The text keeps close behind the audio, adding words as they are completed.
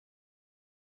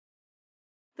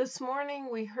This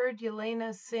morning we heard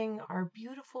Yelena sing our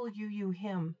beautiful UU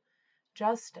hymn,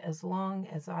 Just as Long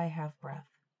as I Have Breath.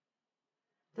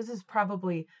 This is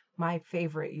probably my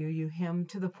favorite UU hymn,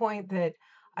 to the point that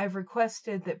I've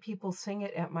requested that people sing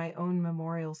it at my own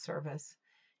memorial service.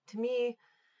 To me,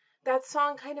 that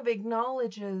song kind of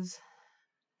acknowledges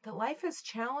that life is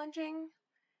challenging.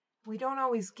 We don't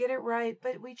always get it right,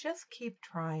 but we just keep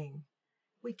trying.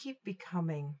 We keep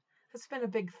becoming. That's been a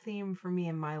big theme for me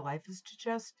in my life, is to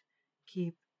just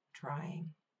keep trying.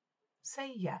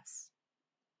 Say yes.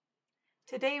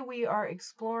 Today we are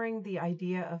exploring the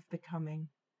idea of becoming.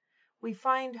 We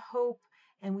find hope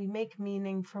and we make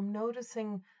meaning from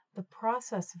noticing the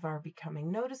process of our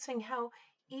becoming, noticing how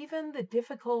even the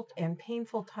difficult and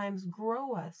painful times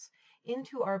grow us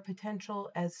into our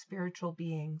potential as spiritual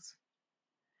beings.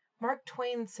 Mark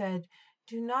Twain said,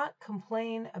 "Do not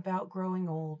complain about growing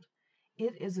old.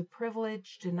 It is a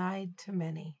privilege denied to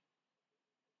many."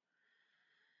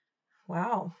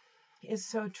 Wow, it's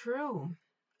so true.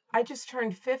 I just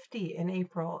turned 50 in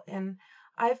April, and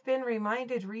I've been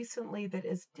reminded recently that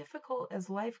as difficult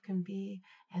as life can be,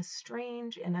 as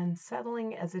strange and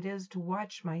unsettling as it is to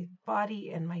watch my body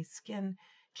and my skin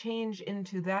change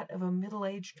into that of a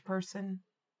middle-aged person,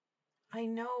 I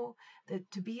know that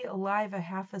to be alive a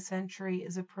half a century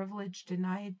is a privilege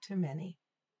denied to many.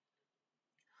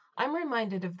 I'm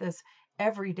reminded of this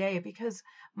every day because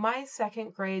my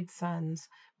second grade son's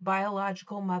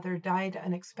biological mother died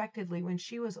unexpectedly when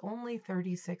she was only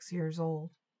 36 years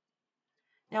old.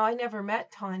 Now, I never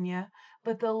met Tanya,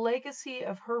 but the legacy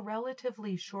of her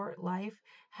relatively short life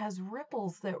has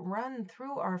ripples that run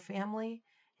through our family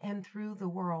and through the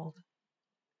world.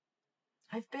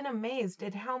 I've been amazed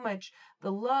at how much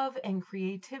the love and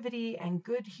creativity and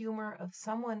good humor of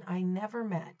someone I never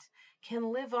met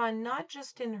can live on, not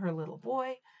just in her little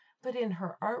boy, but in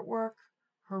her artwork,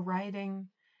 her writing,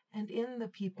 and in the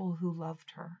people who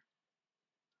loved her.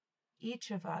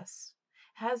 Each of us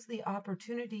has the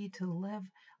opportunity to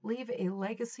leave a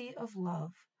legacy of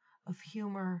love, of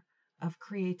humor, of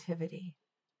creativity,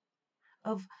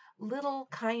 of little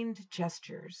kind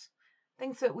gestures,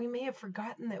 things that we may have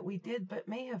forgotten that we did, but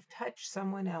may have touched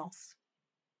someone else.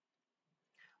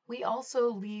 We also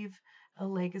leave a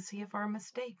legacy of our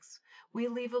mistakes. We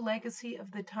leave a legacy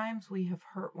of the times we have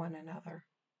hurt one another.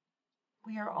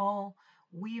 We are all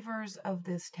weavers of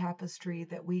this tapestry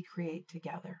that we create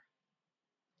together.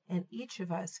 And each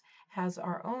of us has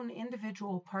our own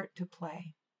individual part to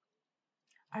play.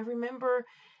 I remember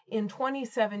in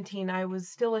 2017, I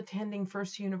was still attending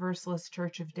First Universalist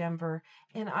Church of Denver,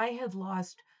 and I had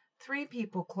lost 3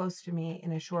 people close to me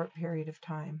in a short period of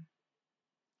time.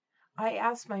 I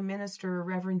asked my minister,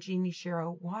 Reverend Jeannie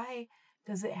Sherrill, why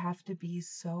does it have to be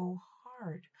so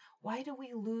hard? Why do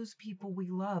we lose people we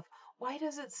love? Why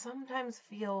does it sometimes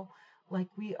feel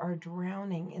like we are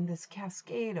drowning in this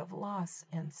cascade of loss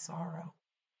and sorrow?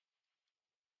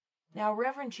 Now,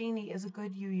 Reverend Jeannie is a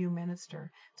good UU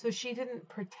minister, so she didn't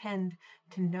pretend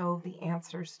to know the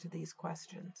answers to these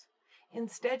questions.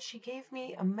 Instead, she gave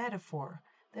me a metaphor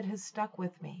that has stuck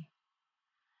with me.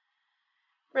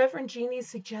 Reverend Jeannie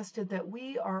suggested that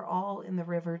we are all in the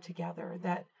river together,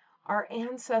 that our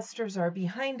ancestors are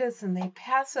behind us and they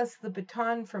pass us the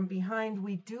baton from behind.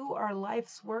 We do our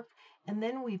life's work and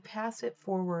then we pass it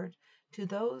forward to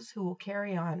those who will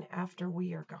carry on after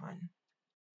we are gone.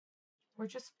 We're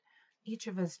just each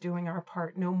of us doing our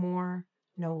part, no more,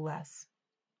 no less.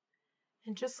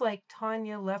 And just like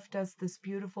Tanya left us this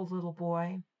beautiful little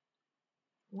boy,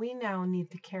 we now need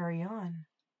to carry on.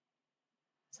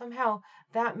 Somehow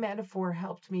that metaphor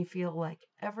helped me feel like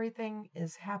everything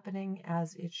is happening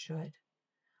as it should.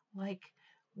 Like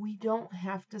we don't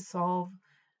have to solve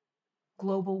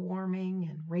global warming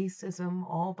and racism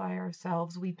all by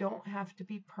ourselves. We don't have to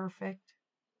be perfect.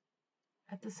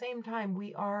 At the same time,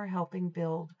 we are helping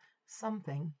build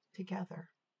something together.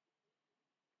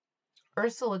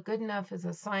 Ursula Goodenough is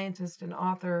a scientist and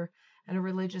author and a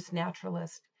religious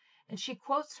naturalist, and she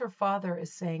quotes her father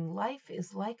as saying, "Life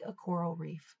is like a coral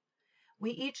reef.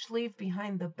 We each leave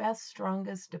behind the best,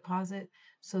 strongest deposit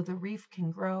so the reef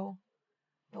can grow.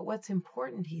 But what's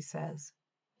important," he says,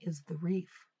 "is the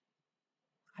reef."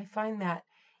 I find that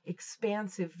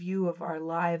expansive view of our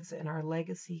lives and our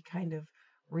legacy kind of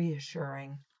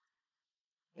reassuring.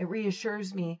 It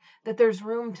reassures me that there's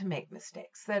room to make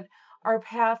mistakes, that our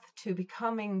path to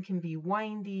becoming can be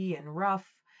windy and rough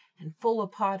and full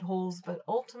of potholes, but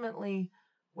ultimately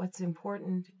what's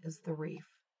important is the reef,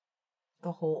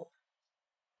 the whole,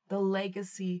 the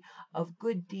legacy of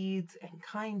good deeds and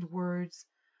kind words,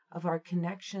 of our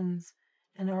connections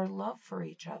and our love for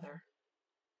each other.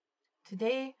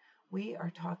 Today, we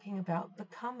are talking about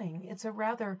becoming. It's a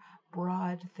rather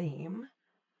broad theme,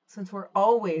 since we're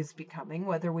always becoming,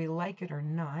 whether we like it or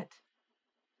not,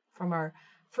 from our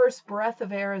first breath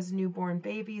of air as newborn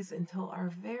babies until our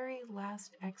very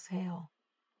last exhale.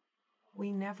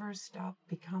 We never stop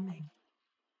becoming.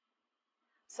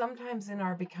 Sometimes in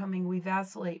our becoming, we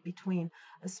vacillate between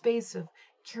a space of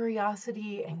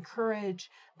curiosity and courage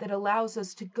that allows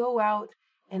us to go out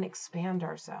and expand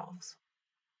ourselves.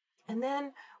 And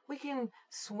then we can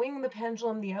swing the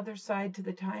pendulum the other side to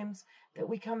the times that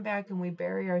we come back and we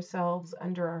bury ourselves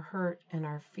under our hurt and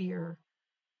our fear.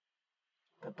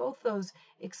 But both those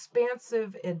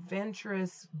expansive,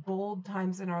 adventurous, bold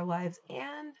times in our lives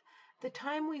and the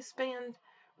time we spend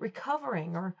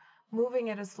recovering or moving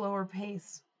at a slower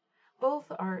pace,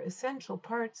 both are essential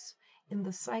parts in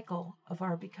the cycle of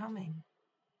our becoming.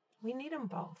 We need them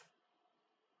both.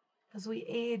 As we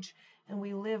age and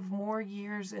we live more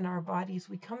years in our bodies,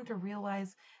 we come to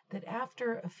realize that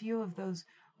after a few of those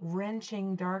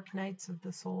wrenching dark nights of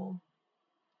the soul,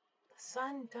 the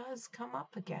sun does come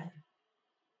up again.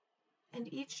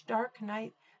 And each dark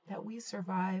night that we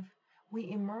survive, we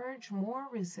emerge more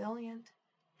resilient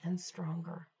and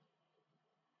stronger.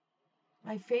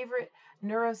 My favorite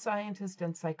neuroscientist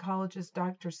and psychologist,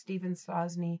 Dr. Stephen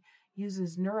Stosny,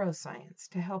 uses neuroscience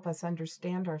to help us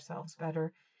understand ourselves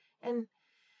better. And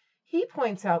he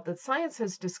points out that science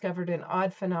has discovered an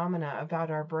odd phenomena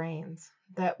about our brains,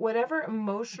 that whatever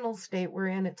emotional state we're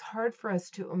in, it's hard for us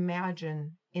to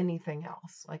imagine anything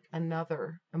else, like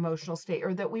another emotional state,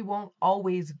 or that we won't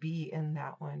always be in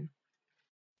that one.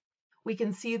 We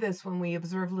can see this when we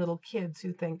observe little kids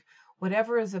who think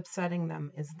whatever is upsetting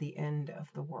them is the end of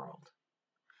the world.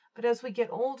 But as we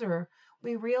get older,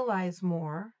 we realize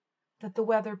more that the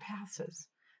weather passes,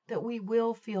 that we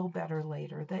will feel better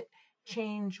later, that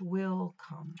change will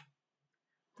come.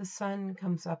 The sun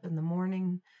comes up in the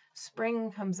morning,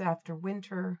 spring comes after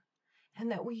winter,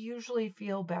 and that we usually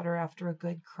feel better after a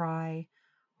good cry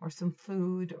or some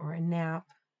food or a nap.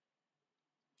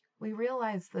 We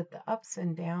realize that the ups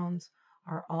and downs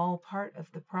are all part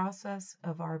of the process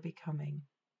of our becoming.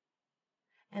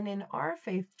 And in our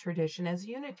faith tradition, as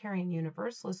Unitarian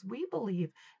Universalists, we believe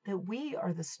that we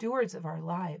are the stewards of our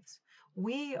lives.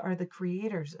 We are the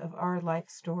creators of our life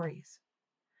stories.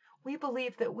 We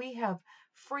believe that we have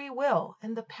free will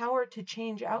and the power to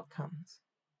change outcomes.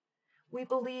 We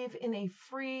believe in a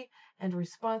free and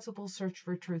responsible search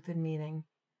for truth and meaning.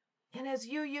 And as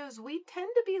UUs, we tend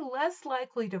to be less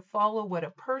likely to follow what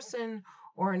a person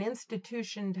or an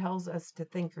institution tells us to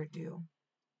think or do.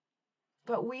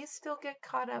 But we still get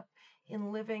caught up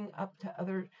in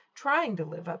trying to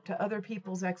live up to other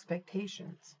people's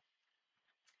expectations.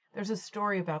 There's a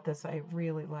story about this I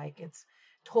really like. It's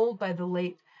told by the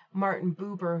late Martin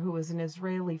Buber, who was an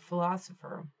Israeli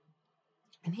philosopher.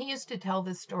 And he used to tell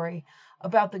this story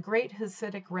about the great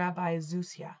Hasidic rabbi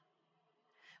Zusia.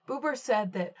 Buber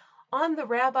said that on the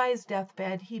rabbi's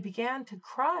deathbed, he began to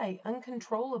cry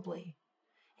uncontrollably.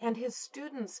 And his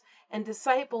students and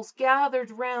disciples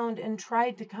gathered round and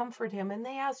tried to comfort him. And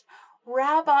they asked,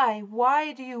 "Rabbi,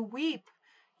 why do you weep?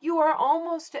 You are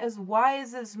almost as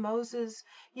wise as Moses.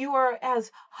 You are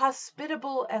as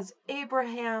hospitable as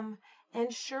Abraham.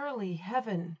 And surely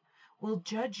heaven will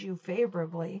judge you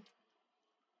favorably."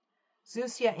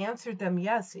 Zusia answered them,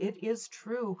 "Yes, it is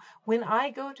true. When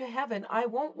I go to heaven, I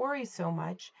won't worry so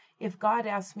much if God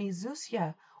asks me,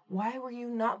 'Zusia, why were you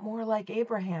not more like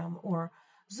Abraham?' Or,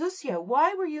 'Zusia,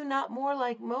 why were you not more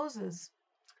like Moses?'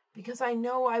 Because I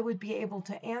know I would be able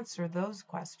to answer those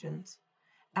questions.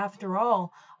 After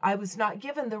all, I was not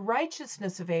given the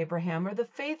righteousness of Abraham or the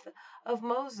faith of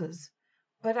Moses,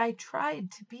 but I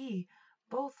tried to be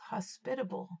both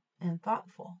hospitable and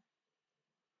thoughtful."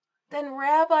 "Then,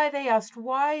 Rabbi," they asked,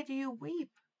 "why do you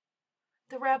weep?"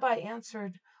 The rabbi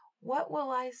answered, "What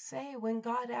will I say when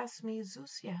God asks me,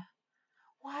 'Zusia,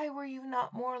 why were you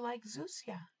not more like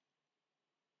Zusia?'"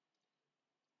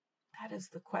 That is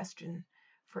the question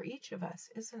for each of us,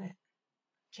 isn't it?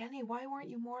 "Jenny, why weren't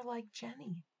you more like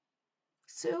Jenny?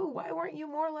 Sue, why weren't you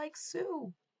more like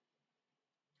Sue?"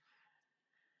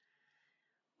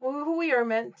 Who we are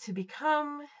meant to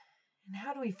become, and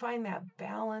how do we find that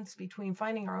balance between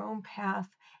finding our own path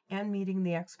and meeting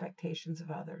the expectations of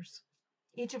others?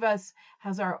 Each of us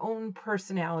has our own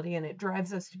personality, and it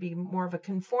drives us to be more of a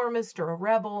conformist or a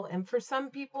rebel. And for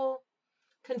some people,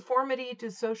 conformity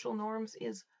to social norms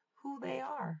is who they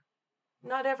are.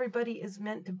 Not everybody is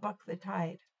meant to buck the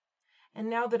tide. And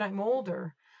now that I'm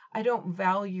older, I don't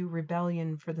value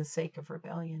rebellion for the sake of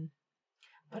rebellion.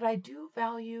 But I do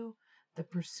value the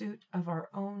pursuit of our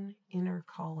own inner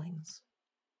callings.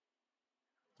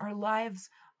 Our lives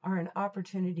are an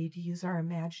opportunity to use our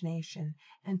imagination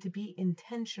and to be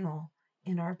intentional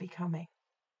in our becoming.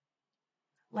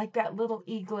 Like that little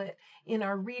eaglet in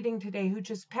our reading today who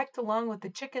just pecked along with the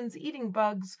chickens, eating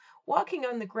bugs, walking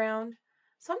on the ground.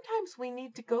 Sometimes we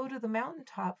need to go to the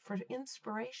mountaintop for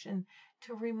inspiration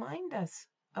to remind us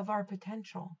of our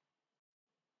potential.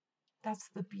 That's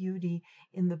the beauty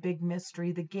in the big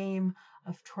mystery, the game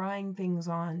of trying things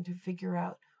on to figure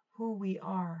out who we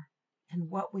are and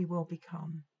what we will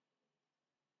become.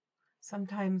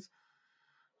 Sometimes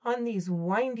on these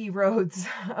windy roads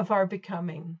of our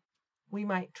becoming, we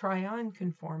might try on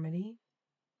conformity.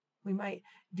 We might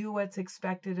do what's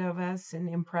expected of us and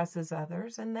impresses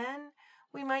others, and then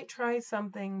we might try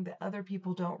something that other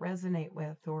people don't resonate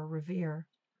with or revere.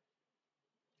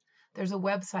 There's a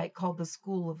website called The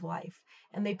School of Life,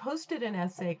 and they posted an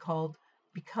essay called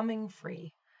Becoming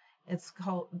Free. It's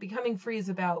called Becoming Free is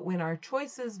about when our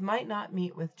choices might not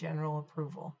meet with general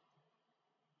approval.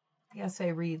 The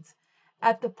essay reads,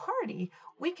 at the party,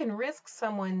 we can risk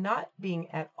someone not being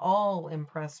at all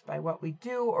impressed by what we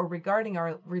do or regarding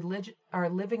our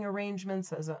living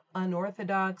arrangements as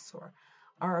unorthodox or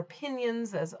our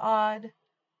opinions as odd.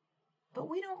 But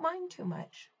we don't mind too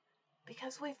much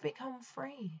because we've become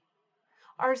free.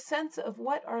 Our sense of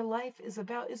what our life is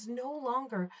about is no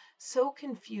longer so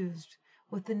confused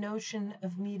with the notion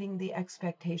of meeting the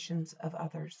expectations of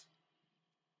others.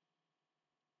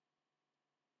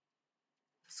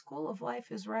 The School of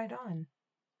Life is right on.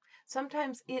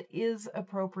 Sometimes it is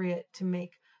appropriate to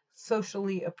make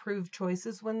socially approved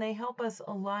choices when they help us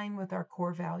align with our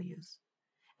core values.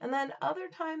 And then other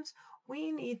times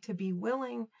we need to be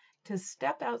willing to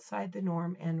step outside the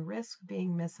norm and risk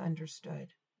being misunderstood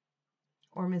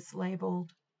or mislabeled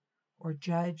or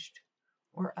judged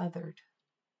or othered.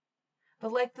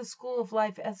 But like the School of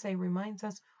Life essay reminds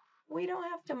us, we don't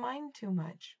have to mind too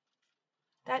much.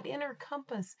 That inner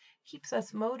compass keeps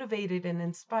us motivated and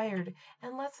inspired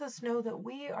and lets us know that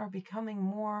we are becoming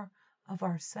more of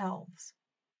ourselves.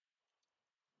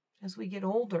 As we get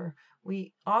older,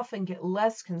 we often get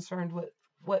less concerned with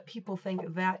what people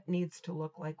think that needs to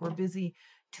look like. We're busy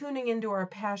tuning into our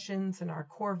passions and our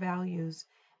core values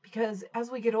because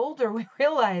as we get older, we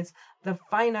realize the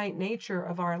finite nature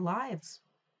of our lives.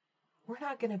 We're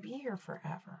not going to be here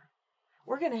forever.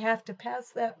 We're going to have to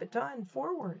pass that baton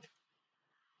forward.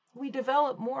 We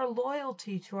develop more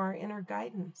loyalty to our inner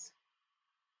guidance.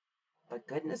 But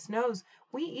goodness knows,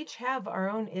 we each have our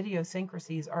own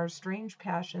idiosyncrasies, our strange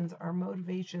passions, our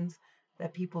motivations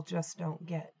that people just don't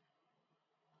get.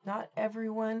 Not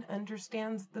everyone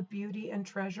understands the beauty and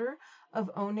treasure of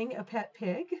owning a pet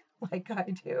pig like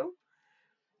I do.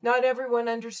 Not everyone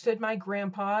understood my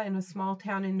grandpa in a small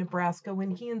town in Nebraska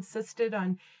when he insisted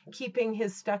on keeping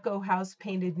his stucco house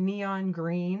painted neon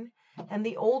green. And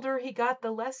the older he got,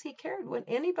 the less he cared what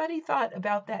anybody thought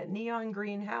about that neon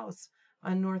green house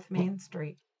on North Main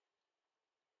Street.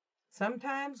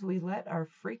 Sometimes we let our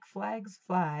freak flags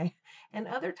fly, and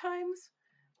other times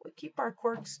we keep our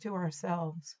quirks to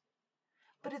ourselves.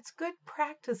 But it's good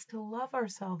practice to love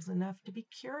ourselves enough to be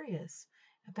curious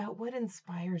about what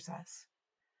inspires us,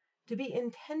 to be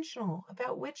intentional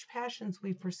about which passions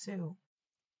we pursue.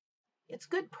 It's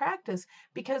good practice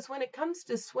because when it comes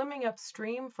to swimming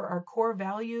upstream for our core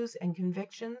values and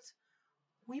convictions,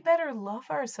 we better love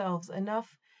ourselves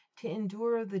enough to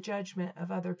endure the judgment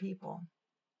of other people.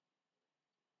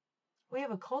 We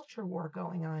have a culture war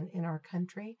going on in our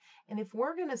country, and if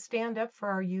we're going to stand up for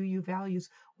our UU values,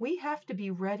 we have to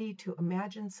be ready to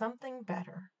imagine something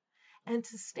better and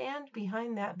to stand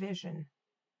behind that vision.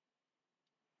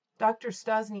 Dr.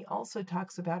 Stosny also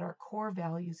talks about our core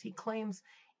values. He claims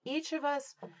each of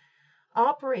us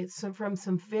operates from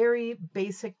some very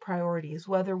basic priorities,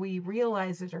 whether we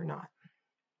realize it or not.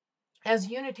 As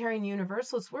Unitarian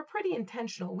Universalists, we're pretty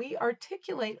intentional. We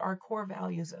articulate our core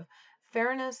values of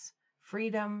fairness,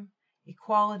 freedom,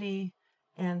 equality,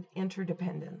 and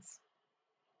interdependence.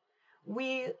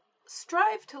 We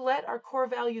strive to let our core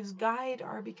values guide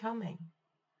our becoming.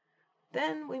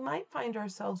 Then we might find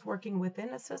ourselves working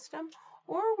within a system,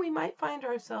 or we might find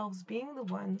ourselves being the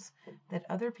ones that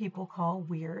other people call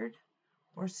weird,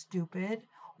 or stupid,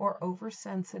 or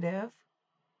oversensitive,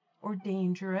 or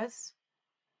dangerous.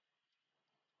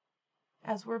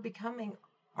 As we're becoming,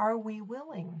 are we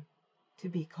willing to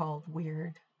be called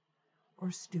weird,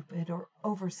 or stupid, or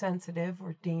oversensitive,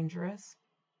 or dangerous?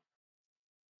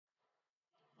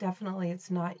 Definitely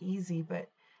it's not easy, but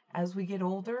as we get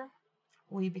older,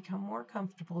 we become more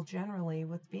comfortable generally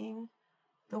with being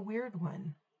the weird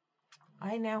one.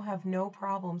 I now have no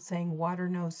problem saying water,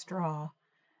 no straw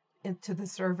to the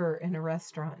server in a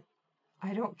restaurant.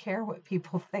 I don't care what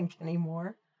people think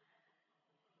anymore.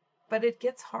 But it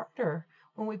gets harder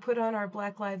when we put on our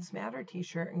Black Lives Matter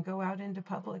t-shirt and go out into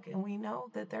public and we know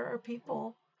that there are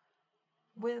people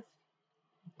with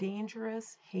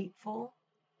dangerous, hateful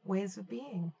ways of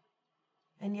being.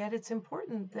 And yet it's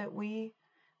important that we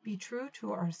be true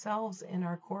to ourselves and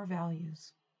our core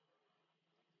values.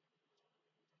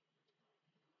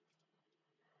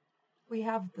 We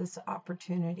have this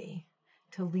opportunity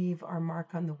to leave our mark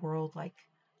on the world like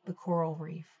the coral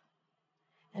reef,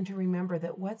 and to remember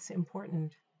that what's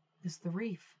important is the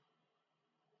reef.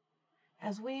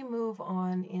 As we move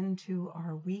on into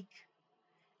our week,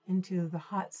 into the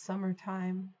hot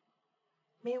summertime,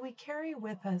 may we carry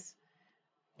with us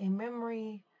a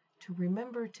memory to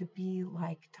remember to be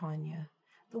like Tanya,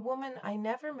 the woman I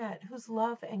never met, whose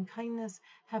love and kindness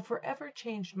have forever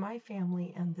changed my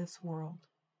family and this world.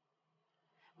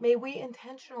 May we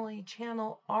intentionally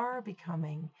channel our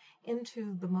becoming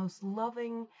into the most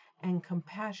loving and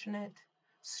compassionate,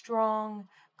 strong,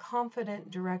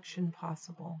 confident direction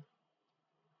possible.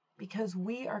 Because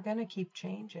we are going to keep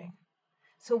changing.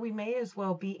 So we may as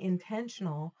well be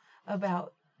intentional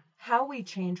about how we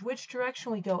change, which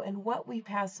direction we go, and what we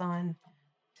pass on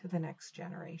to the next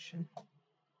generation.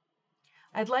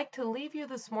 I'd like to leave you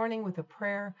this morning with a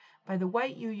prayer by the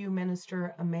White UU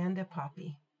minister, Amanda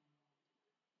Poppy.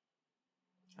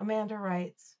 Amanda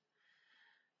writes,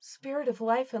 "Spirit of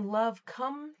life and love,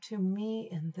 come to me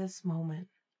in this moment.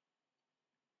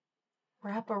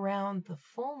 Wrap around the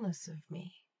fullness of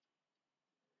me,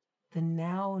 the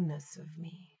nowness of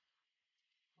me,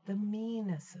 the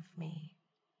me-ness of me.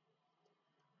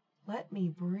 Let me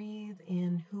breathe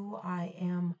in who I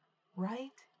am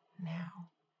right now.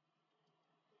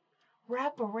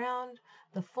 Wrap around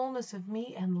the fullness of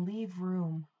me and leave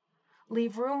room.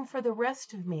 Leave room for the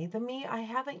rest of me, the me I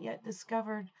haven't yet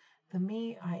discovered, the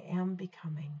me I am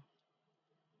becoming.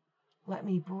 Let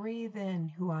me breathe in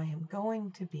who I am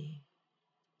going to be.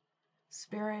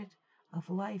 Spirit of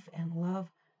life and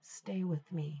love, stay with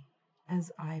me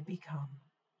as I become."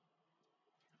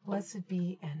 Blessed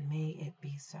be and may it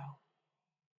be so.